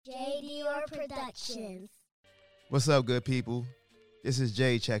JDR Productions. What's up, good people? This is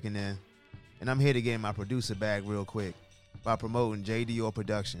Jay checking in, and I'm here to get in my producer bag real quick by promoting JDR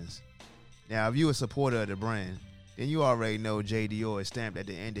Productions. Now, if you're a supporter of the brand, then you already know JDR is stamped at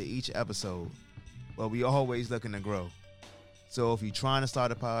the end of each episode, but we always looking to grow. So if you're trying to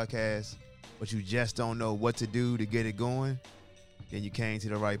start a podcast, but you just don't know what to do to get it going, then you came to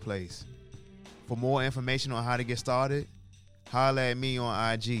the right place. For more information on how to get started, holler at me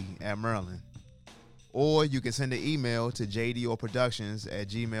on IG at Merlin. Or you can send an email to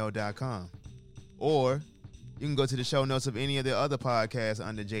jdorproductions@gmail.com. Or you can go to the show notes of any of the other podcasts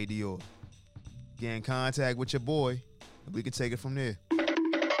under JDR. Get in contact with your boy, and we can take it from there.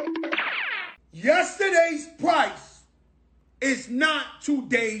 Yesterday's price is not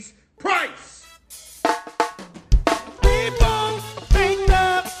today's price. People think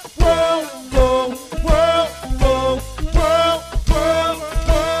the world.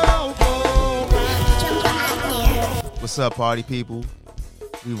 What's up, party people?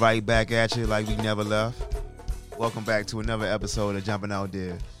 We right back at you like we never left. Welcome back to another episode of Jumping Out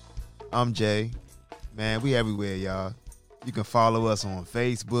There. I'm Jay. Man, we everywhere, y'all. You can follow us on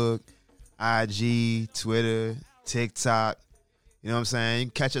Facebook, IG, Twitter, TikTok. You know what I'm saying? You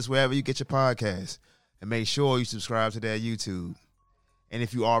can catch us wherever you get your podcasts. And make sure you subscribe to that YouTube. And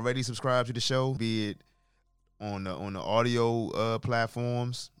if you already subscribe to the show, be it on the audio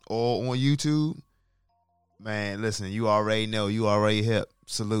platforms or on YouTube, man, listen, you already know. You already hip.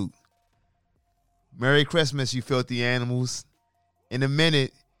 Salute. Merry Christmas, you filthy animals. In a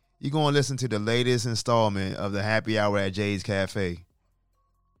minute, you're going to listen to the latest installment of the Happy Hour at Jay's Cafe.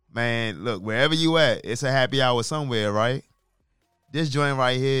 Man, look, wherever you at, it's a happy hour somewhere, right? This joint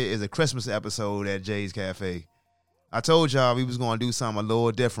right here is a Christmas episode at Jay's Cafe. I told y'all we was going to do something a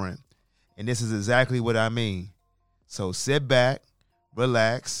little different, and this is exactly what I mean. So sit back,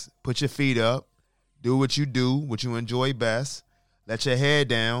 relax, put your feet up, do what you enjoy best, let your head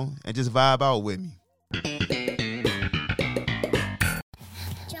down, and just vibe out with me.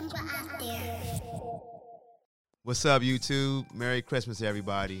 Jump out there. What's up, YouTube? Merry Christmas,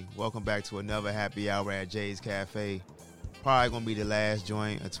 everybody. Welcome back to another happy hour at Jay's Cafe. Probably going to be the last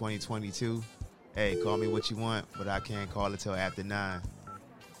joint of 2022. Hey, call me what you want, but I can't call it till after 9.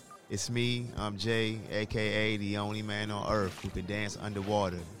 It's me, I'm Jay, a.k.a. the only man on earth who can dance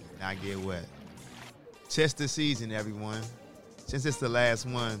underwater and not get wet. 'Tis the season, everyone. Since it's the last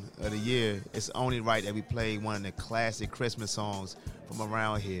one of the year, it's only right that we play one of the classic Christmas songs from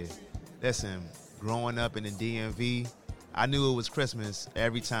around here. Listen, growing up in the DMV, I knew it was Christmas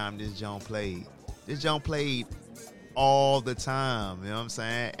every time this joint played. This joint played all the time, you know what I'm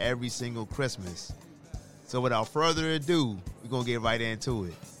saying? Every single Christmas. So without further ado, we're going to get right into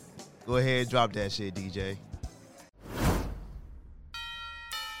it. Go ahead and drop that shit, DJ.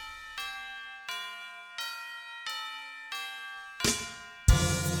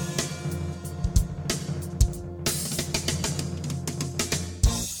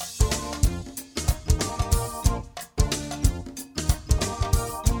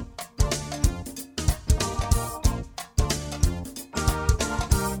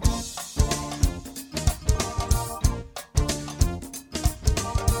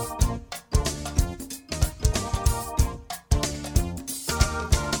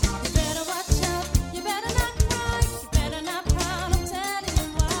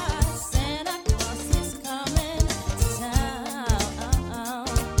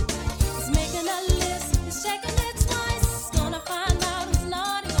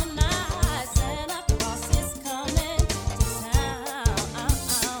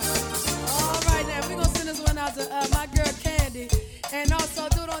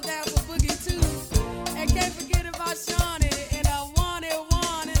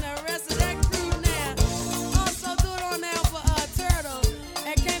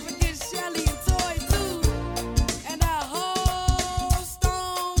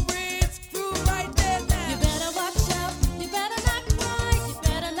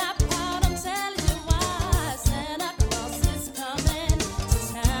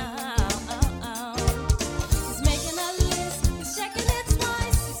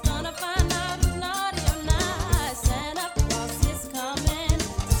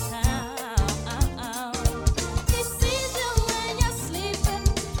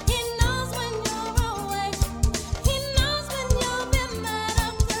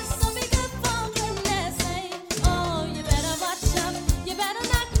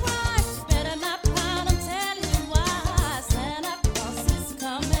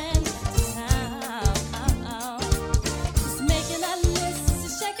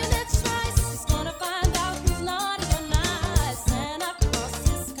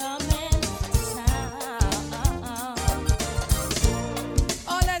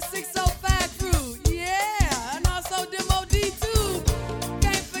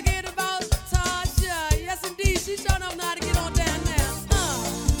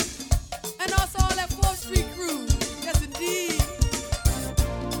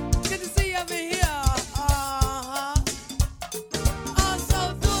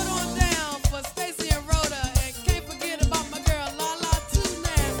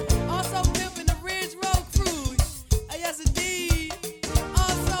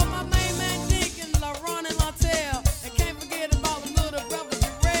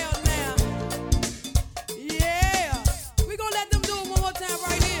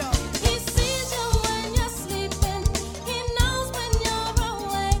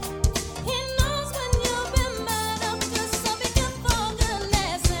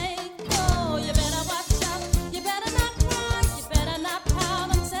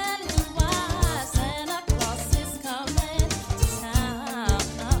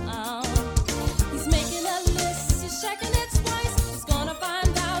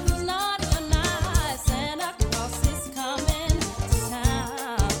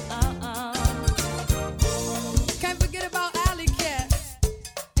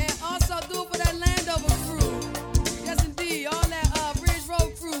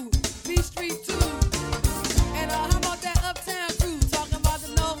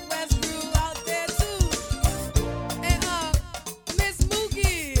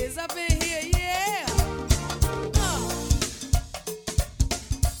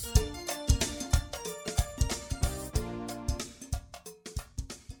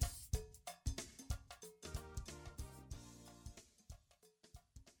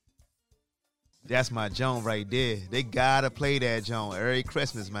 That's my joint right there. They gotta play that joint every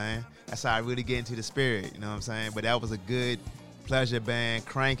Christmas, man. That's how I really get into the spirit, you know what I'm saying? But that was a good pleasure band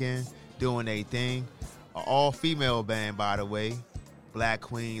cranking, doing their thing. An all-female band, by the way. Black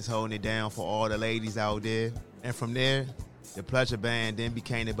queens holding it down for all the ladies out there. And from there, the pleasure band then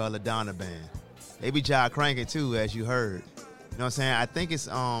became the Belladonna band. They be jive cranking too, as you heard. You know what I'm saying? I think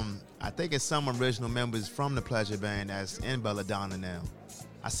it's some original members from the pleasure band that's in Belladonna now.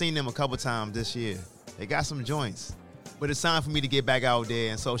 I seen them a couple times this year. They got some joints. But it's time for me to get back out there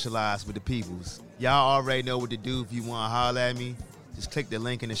and socialize with the peoples. Y'all already know what to do if you want to holler at me. Just click the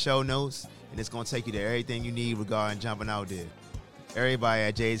link in the show notes, and it's going to take you to everything you need regarding jumping out there. Everybody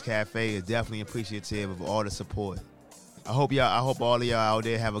at Jay's Cafe is definitely appreciative of all the support. I hope all of y'all out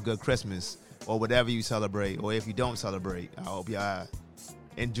there have a good Christmas or whatever you celebrate, or if you don't celebrate, I hope y'all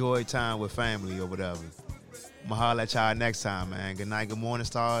enjoy time with family or whatever. I'm going to holler at y'all next time, man. Good night, good morning,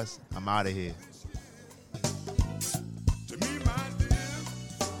 stars. I'm out of here. To me, my dear,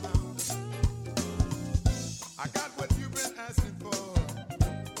 I got what you've been asking for.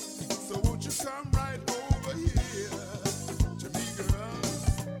 So won't you come right over here to me, girl?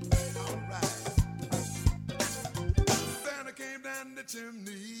 All right. Santa came down the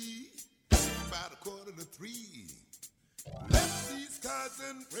chimney about 2:45. Left these cards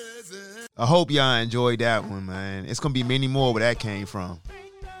and presents. I hope y'all enjoyed that one, man. It's going to be many more where that came from.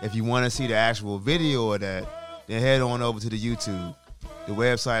 If you want to see the actual video of that, then head on over to the YouTube. The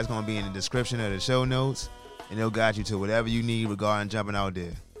website is going to be in the description of the show notes, and it'll guide you to whatever you need regarding jumping out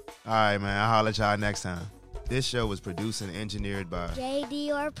there. All right, man. I'll holler at y'all next time. This show was produced and engineered by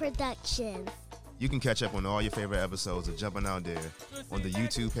JDR Productions. You can catch up on all your favorite episodes of Jumping Out There on the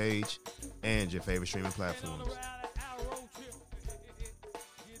YouTube page and your favorite streaming platforms.